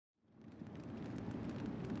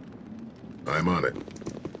I'm on it.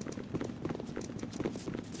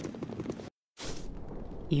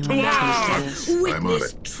 You want a taste of this? I'm on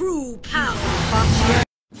Witness it. true power.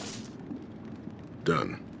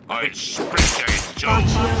 Done. I split in two.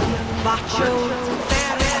 Bacio,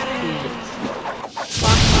 Yes.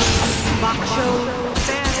 Bacio,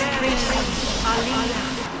 Prince, Alia.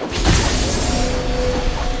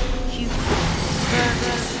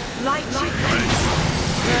 Light,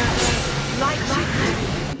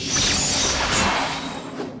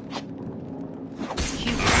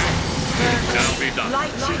 Shall be done.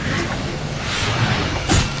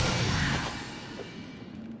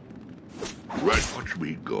 Watch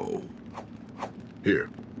me go.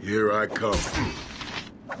 Here I come.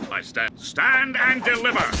 I stand and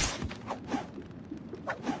deliver.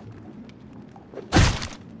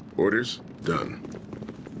 Orders done.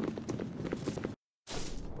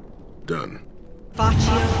 Done.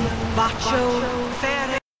 Bacio,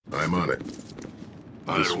 Ferre. I'm on it.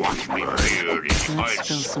 I'll watch me beard. I'll Let's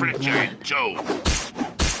spill some split you in blood. two.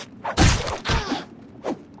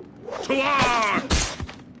 To arms!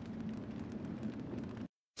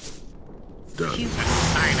 Done. The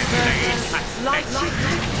silent blade cuts Light,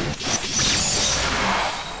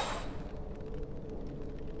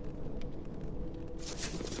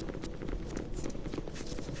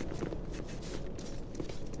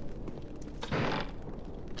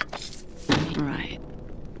 Right.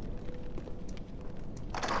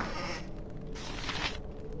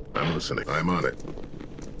 I'm listening. I'm on it.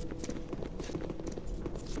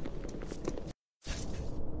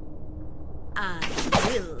 I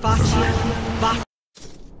will. Bacio,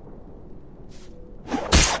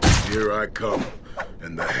 Here I come.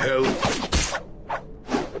 And the hell...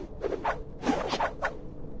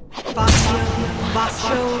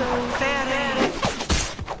 Bacio,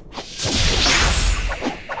 Ferre.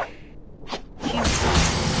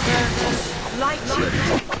 Light,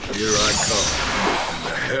 Here I come. And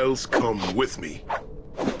the hells come with me.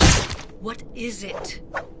 what is it?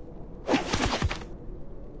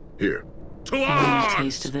 Here. To You want a arms!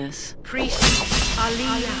 taste of this? Priest,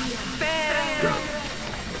 Alia, Ferre. Done.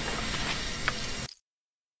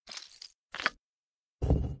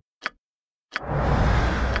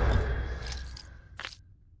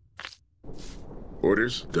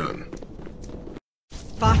 Orders done.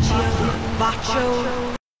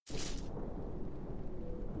 Bacio.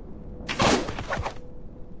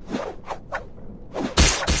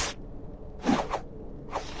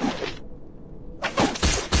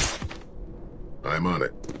 I'm on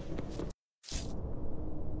it.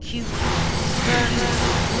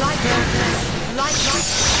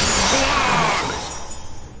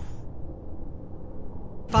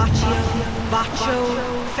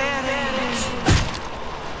 Bacio, Ferre.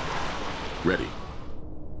 Ready.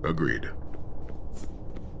 Agreed.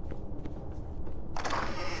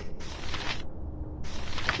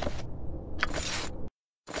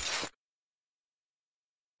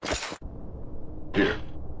 Here.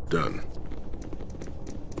 Done.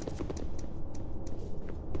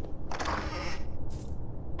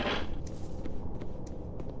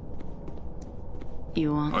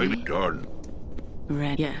 You want I'm me? done.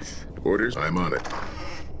 Red. Yes. Orders? I'm on it.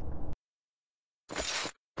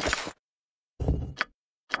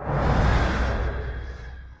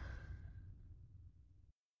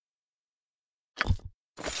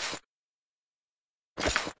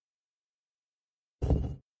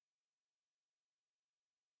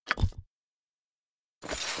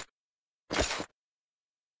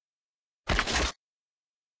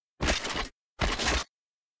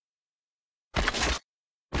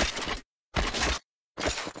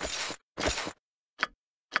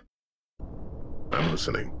 I'm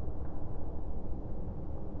listening.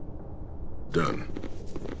 Done.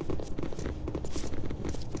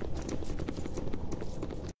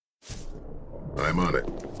 I'm on it.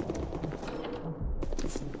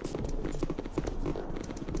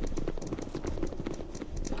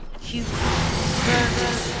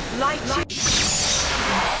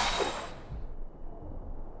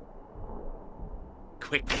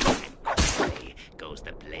 Quickly and quickly goes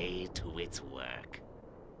the blade to its work.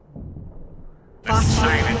 The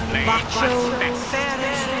silent blade cuts next.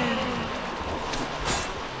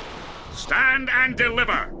 Stand and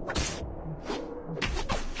deliver.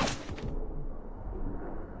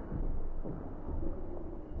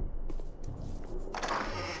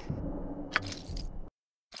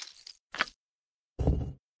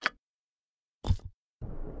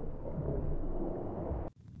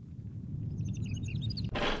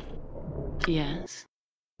 Yes.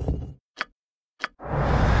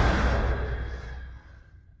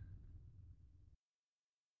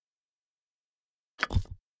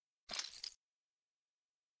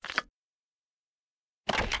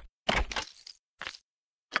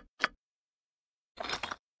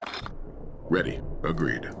 Ready.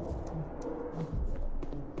 Agreed.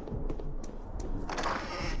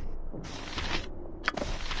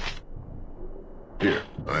 Here,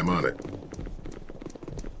 I'm on it.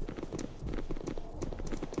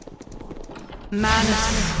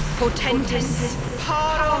 Manus potentis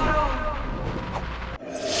paro.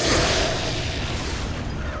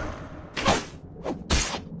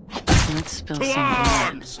 Let's spill To some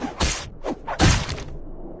arms!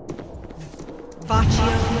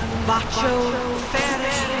 Vacho fere.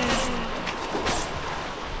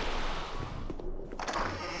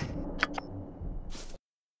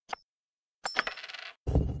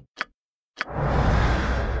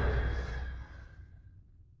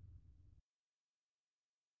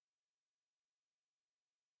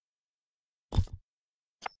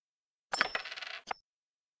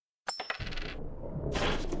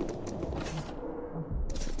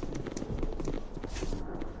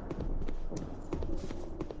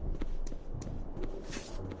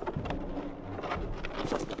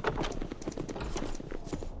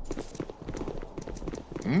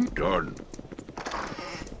 Done.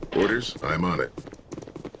 Orders, I'm on it.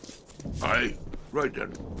 Aye. Right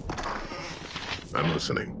then. I'm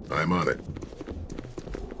listening. I'm on it.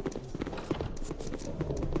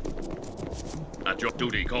 At your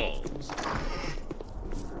duty calls.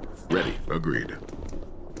 Ready. Agreed.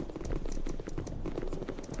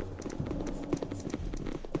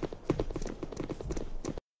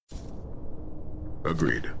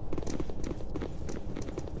 Agreed.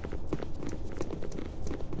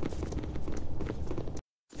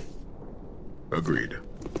 Agreed.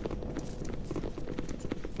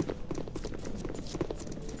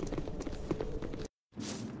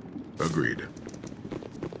 Agreed.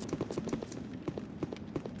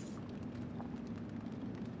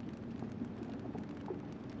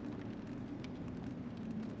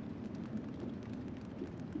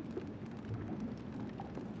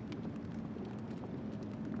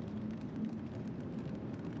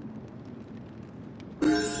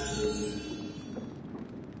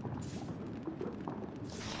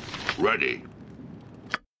 Ready.